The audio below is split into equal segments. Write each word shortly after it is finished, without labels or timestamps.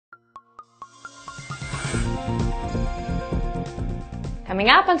Coming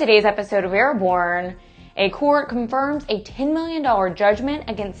up on today's episode of Airborne, a court confirms a $10 million judgment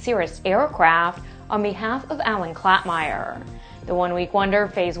against Cirrus aircraft on behalf of Alan Klapmeier. The one-week wonder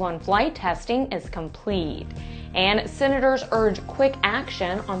Phase 1 flight testing is complete, and senators urge quick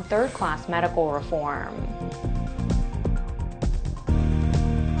action on third-class medical reform.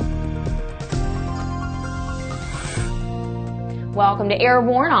 Welcome to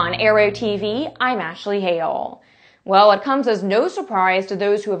Airborne on Aero-TV. I'm Ashley Hale. Well, it comes as no surprise to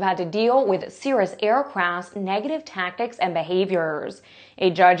those who have had to deal with Cirrus aircraft's negative tactics and behaviors. A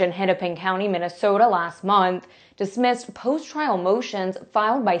judge in Hennepin County, Minnesota last month dismissed post-trial motions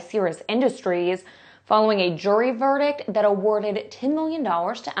filed by Cirrus Industries following a jury verdict that awarded $10 million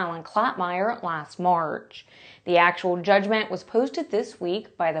to Alan Klapmeier last March. The actual judgment was posted this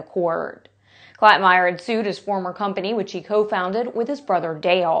week by the court. Klapmeier had sued his former company, which he co-founded with his brother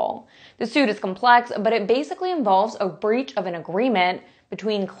Dale. The suit is complex, but it basically involves a breach of an agreement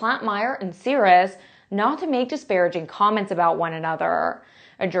between Klapmeier and Cirrus not to make disparaging comments about one another.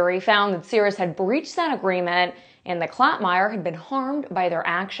 A jury found that Cirrus had breached that agreement and that Klapmeier had been harmed by their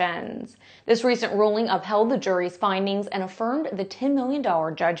actions. This recent ruling upheld the jury's findings and affirmed the $10 million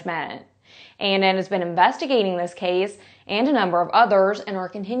judgment. A&N has been investigating this case and a number of others in our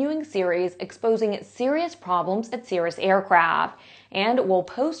continuing series exposing serious problems at Cirrus aircraft, and will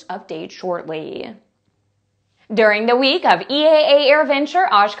post updates shortly. During the week of EAA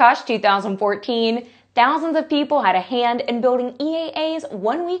AirVenture Oshkosh 2014, thousands of people had a hand in building EAA's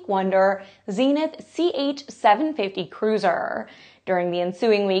one-week wonder Zenith CH-750 cruiser. During the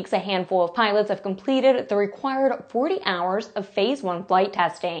ensuing weeks, a handful of pilots have completed the required 40 hours of Phase 1 flight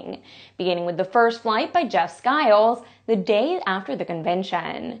testing, beginning with the first flight by Jeff Skiles the day after the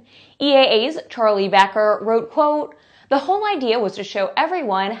convention. EAA's Charlie Becker wrote, quote, "The whole idea was to show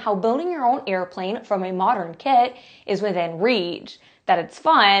everyone how building your own airplane from a modern kit is within reach, that it's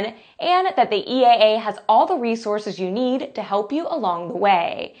fun, and that the EAA has all the resources you need to help you along the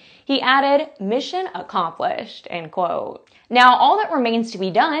way." He added, "Mission accomplished," end quote. Now, all that remains to be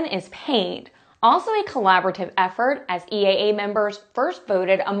done is paint, also a collaborative effort as EAA members first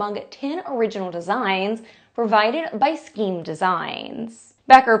voted among 10 original designs provided by Scheme Designs.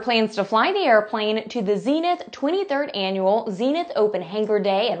 Becker plans to fly the airplane to the Zenith 23rd Annual Zenith Open Hangar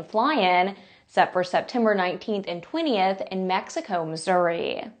Day and Fly-In, set for September 19th and 20th in Mexico,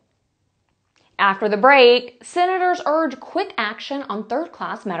 Missouri. After the break, senators urge quick action on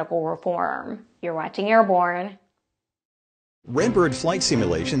third-class medical reform. You're watching Airborne. Redbird Flight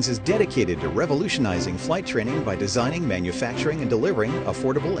Simulations is dedicated to revolutionizing flight training by designing, manufacturing, and delivering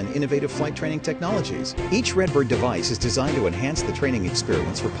affordable and innovative flight training technologies. Each Redbird device is designed to enhance the training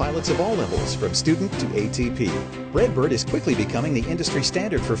experience for pilots of all levels, from student to ATP. Redbird is quickly becoming the industry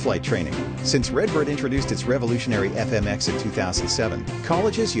standard for flight training. Since Redbird introduced its revolutionary FMX in 2007,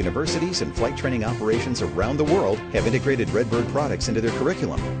 colleges, universities, and flight training operations around the world have integrated Redbird products into their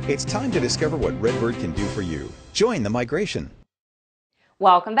curriculum. It's time to discover what Redbird can do for you. Join the migration.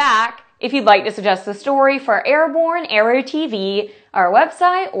 Welcome back. If you'd like to suggest a story for Airborne Aero-TV, our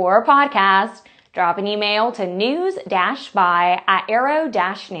website, or podcast, drop an email to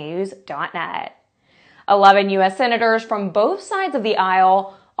news-by@aero-news.net. 11 U.S. senators from both sides of the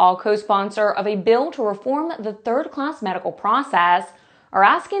aisle, all co-sponsor of a bill to reform the third-class medical process, are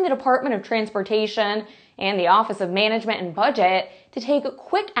asking the Department of Transportation and the Office of Management and Budget to take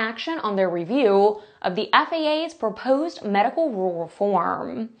quick action on their review of the FAA's proposed medical rule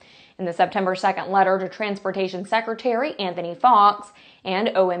reform. In the September 2nd letter to Transportation Secretary Anthony Fox and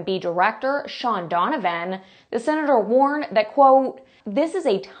OMB Director Sean Donovan, the senator warned that, quote, "This is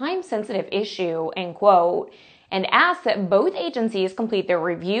a time-sensitive issue," end quote, and asked that both agencies complete their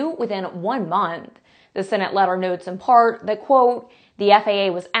review within 1 month. The Senate letter notes in part that, quote, "The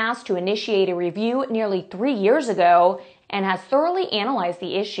FAA was asked to initiate a review nearly 3 years ago and has thoroughly analyzed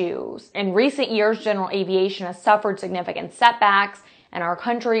the issues. In recent years, general aviation has suffered significant setbacks, and our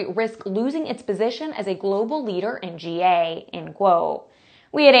country risks losing its position as a global leader in GA," end quote.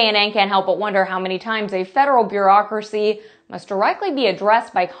 We at A&N can't help but wonder how many times a federal bureaucracy must directly be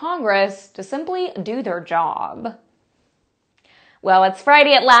addressed by Congress to simply do their job. Well, it's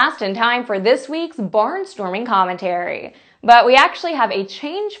Friday at last and time for this week's Barnstorming commentary. But we actually have a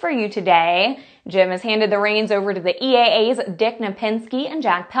change for you today. Jim has handed the reins over to the EAA's Dick Napinski and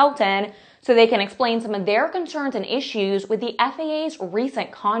Jack Pelton so they can explain some of their concerns and issues with the FAA's recent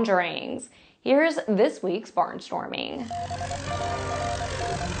conjurings. Here's this week's Barnstorming.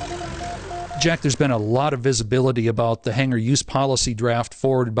 Jack, there's been a lot of visibility about the hangar use policy draft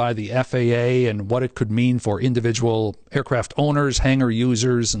forwarded by the FAA and what it could mean for individual aircraft owners, hangar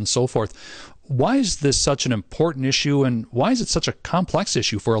users, and so forth. Why is this such an important issue, and why is it such a complex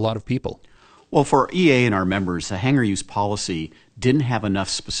issue for a lot of people? Well, for EA and our members, the hangar use policy didn't have enough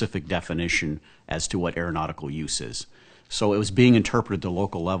specific definition as to what aeronautical use is. So it was being interpreted at the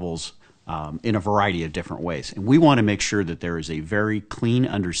local levels in a variety of different ways. And we want to make sure that there is a very clean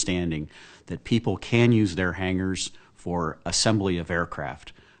understanding that people can use their hangars for assembly of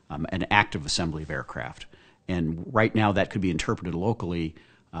aircraft, an active assembly of aircraft. And right now that could be interpreted locally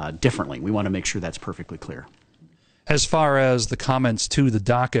differently. We want to make sure that's perfectly clear. As far as the comments to the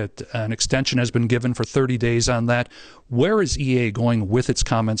docket, an extension has been given for 30 days on that. Where is EA going with its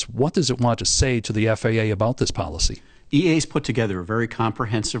comments? What does it want to say to the FAA about this policy? EA's put together a very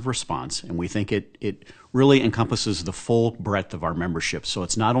comprehensive response, and we think it really encompasses the full breadth of our membership. So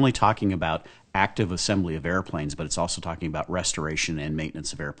it's not only talking about active assembly of airplanes, but it's also talking about restoration and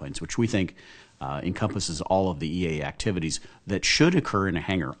maintenance of airplanes, which we think encompasses all of the EA activities that should occur in a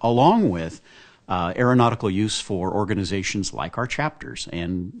hangar, along with aeronautical use for organizations like our chapters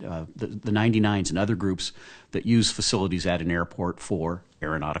and the 99s and other groups that use facilities at an airport for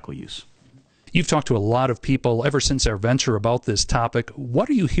aeronautical use. You've talked to a lot of people ever since our venture about this topic. What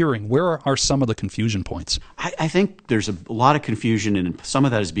are you hearing? Where are some of the confusion points? I think there's a lot of confusion, and some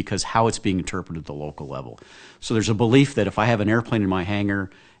of that is because how it's being interpreted at the local level. So there's a belief that if I have an airplane in my hangar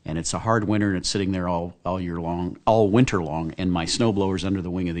and it's a hard winter and it's sitting there all year long, all winter long, and my snowblower's under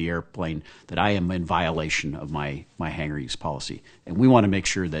the wing of the airplane, that I am in violation of my hangar use policy. And we want to make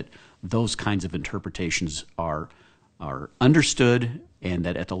sure that those kinds of interpretations are understood, and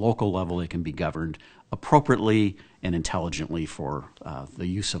that at the local level it can be governed appropriately and intelligently for the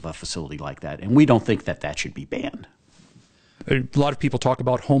use of a facility like that. And we don't think that that should be banned. A lot of people talk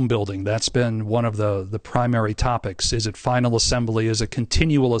about home building. That's been one of the primary topics. Is it final assembly? Is it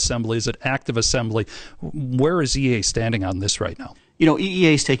continual assembly? Is it active assembly? Where is EA standing on this right now? You know,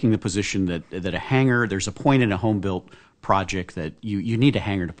 EEA is taking the position that a hangar, there's a point in a home-built project that you need a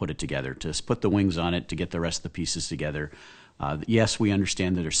hangar to put it together, to put the wings on it, to get the rest of the pieces together. Yes, we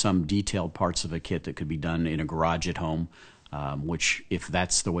understand that there's some detailed parts of a kit that could be done in a garage at home, which, if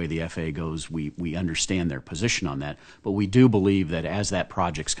that's the way the FAA goes, we understand their position on that. But we do believe that as that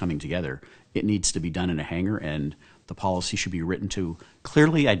project's coming together, it needs to be done in a hangar, and the policy should be written to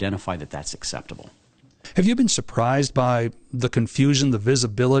clearly identify that that's acceptable. Have you been surprised by the confusion, the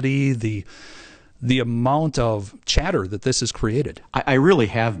visibility, the amount of chatter that this has created? I really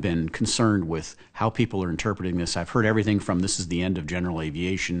have been concerned with how people are interpreting this. I've heard everything from this is the end of general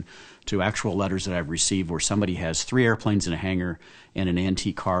aviation to actual letters that I've received where somebody has 3 airplanes in a hangar and an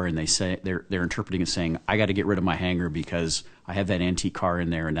antique car, and they say they're interpreting it saying, I got to get rid of my hangar because I have that antique car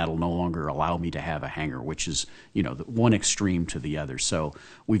in there and that'll no longer allow me to have a hangar, which is, you know, the one extreme to the other. So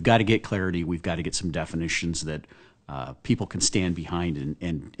we've got to get clarity. We've got to get some definitions that people can stand behind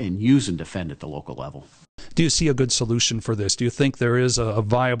and use and defend at the local level. Do you see a good solution for this? Do you think there is a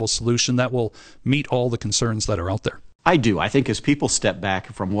viable solution that will meet all the concerns that are out there? I do. I think as people step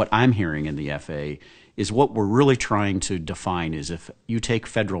back from what I'm hearing in the FAA, is what we're really trying to define is if you take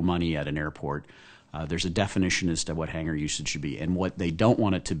federal money at an airport, there's a definition as to what hangar usage should be. And what they don't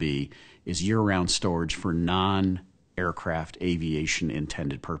want it to be is year-round storage for non-aircraft aviation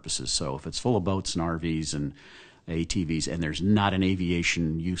intended purposes. So if it's full of boats and RVs and ATVs and there's not an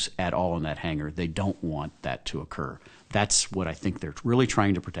aviation use at all in that hangar, they don't want that to occur. That's what I think they're really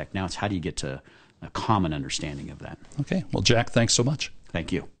trying to protect. Now it's how do you get to a common understanding of that. Okay. Well, Jack, thanks so much.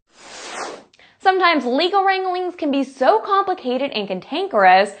 Thank you. Sometimes legal wranglings can be so complicated and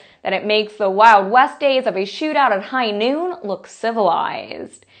cantankerous that it makes the Wild West days of a shootout at high noon look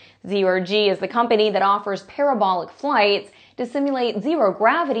civilized. Zero-G is the company that offers parabolic flights to simulate zero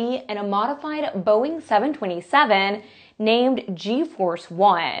gravity in a modified Boeing 727 named G-Force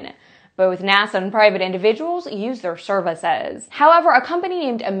One. Both NASA and private individuals use their services. However, a company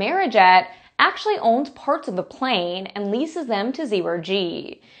named Amerijet actually owns parts of the plane and leases them to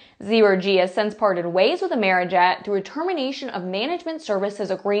Zero-G. Zero-G has since parted ways with Amerijet through a termination of management services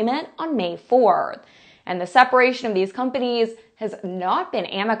agreement on May 4th. And the separation of these companies has not been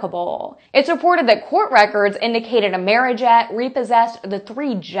amicable. It's reported that court records indicated Amerijet repossessed the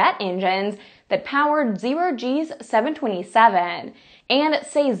 3 jet engines that powered Zero-G's 727 and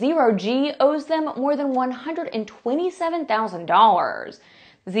say Zero-G owes them more than $127,000.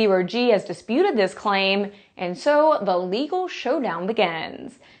 Zero-G has disputed this claim, and so the legal showdown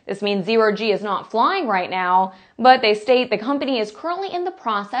begins. This means Zero-G is not flying right now, but they state the company is currently in the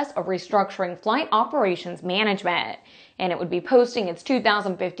process of restructuring flight operations management, and it would be posting its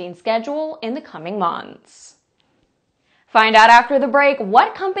 2015 schedule in the coming months. Find out after the break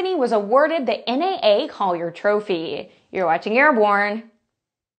what company was awarded the NAA Collier Trophy. You're watching Airborne.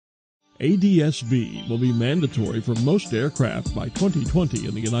 ADS-B will be mandatory for most aircraft by 2020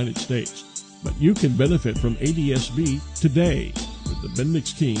 in the United States, but you can benefit from ADS-B today with the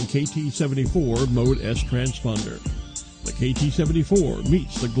Bendix King KT-74 Mode S transponder. The KT-74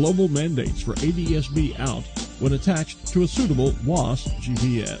 meets the global mandates for ADS-B out when attached to a suitable WAAS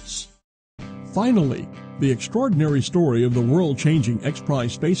GPS. Finally, the extraordinary story of the world-changing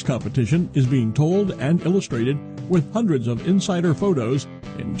X-Prize space competition is being told and illustrated with hundreds of insider photos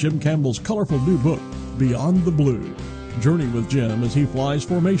in Jim Campbell's colorful new book, Beyond the Blue. Journey with Jim as he flies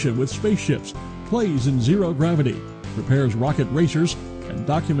formation with spaceships, plays in zero gravity, prepares rocket racers, and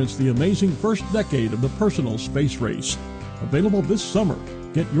documents the amazing first decade of the personal space race. Available this summer.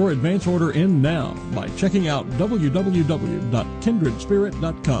 Get your advance order in now by checking out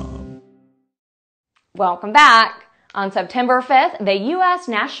www.kindredspirit.com. Welcome back. On September 5th, the U.S.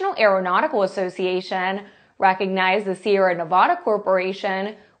 National Aeronautical Association recognized the Sierra Nevada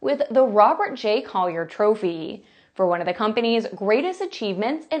Corporation with the Robert J. Collier Trophy for one of the company's greatest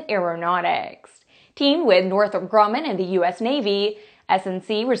achievements in aeronautics. Teamed with Northrop Grumman and the U.S. Navy,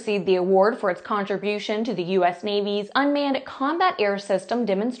 SNC received the award for its contribution to the U.S. Navy's Unmanned Combat Air System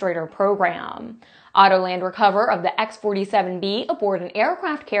Demonstrator Program. Auto-land recover of the X-47B aboard an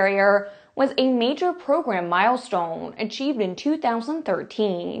aircraft carrier was a major program milestone achieved in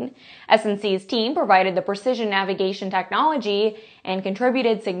 2013. SNC's team provided the precision navigation technology and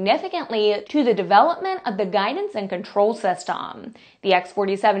contributed significantly to the development of the guidance and control system. The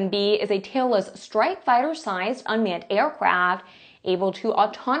X-47B is a tailless strike fighter-sized unmanned aircraft able to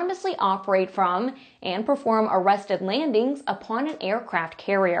autonomously operate from and perform arrested landings upon an aircraft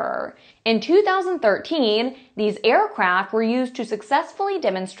carrier. In 2013, these aircraft were used to successfully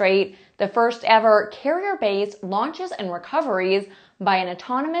demonstrate the first ever carrier-based launches and recoveries by an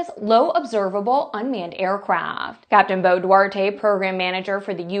autonomous, low-observable unmanned aircraft. Captain Bo Duarte, program manager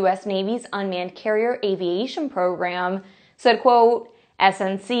for the U.S. Navy's Unmanned Carrier Aviation Program, said, quote,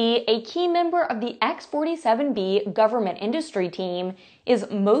 SNC, a key member of the X-47B government industry team, is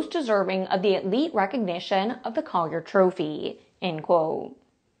most deserving of the elite recognition of the Collier Trophy, end quote.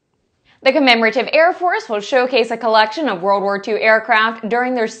 The Commemorative Air Force will showcase a collection of World War II aircraft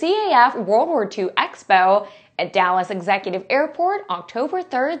during their CAF World War II Expo at Dallas Executive Airport October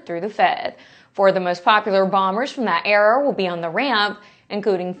 3rd through the 5th. Four of the most popular bombers from that era will be on the ramp,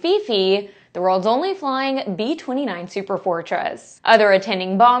 including Fifi, the world's only flying B-29 Superfortress. Other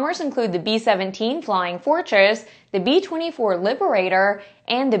attending bombers include the B-17 Flying Fortress, the B-24 Liberator,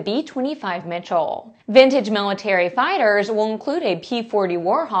 and the B-25 Mitchell. Vintage military fighters will include a P-40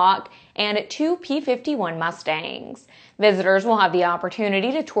 Warhawk and two P-51 Mustangs. Visitors will have the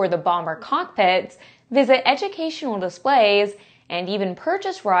opportunity to tour the bomber cockpits, visit educational displays, and even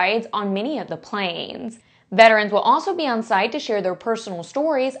purchase rides on many of the planes. Veterans will also be on site to share their personal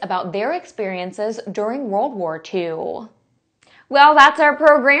stories about their experiences during World War II. Well, that's our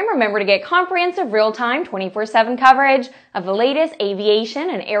program. Remember to get comprehensive, real-time, 24/7 coverage of the latest aviation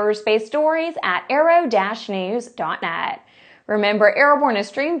and aerospace stories at aero-news.net. Remember, Airborne is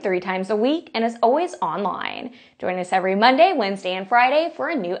streamed 3 times a week and is always online. Join us every Monday, Wednesday, and Friday for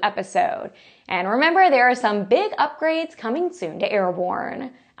a new episode. And remember, there are some big upgrades coming soon to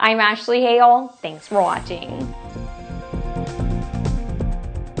Airborne. I'm Ashley Hale. Thanks for watching.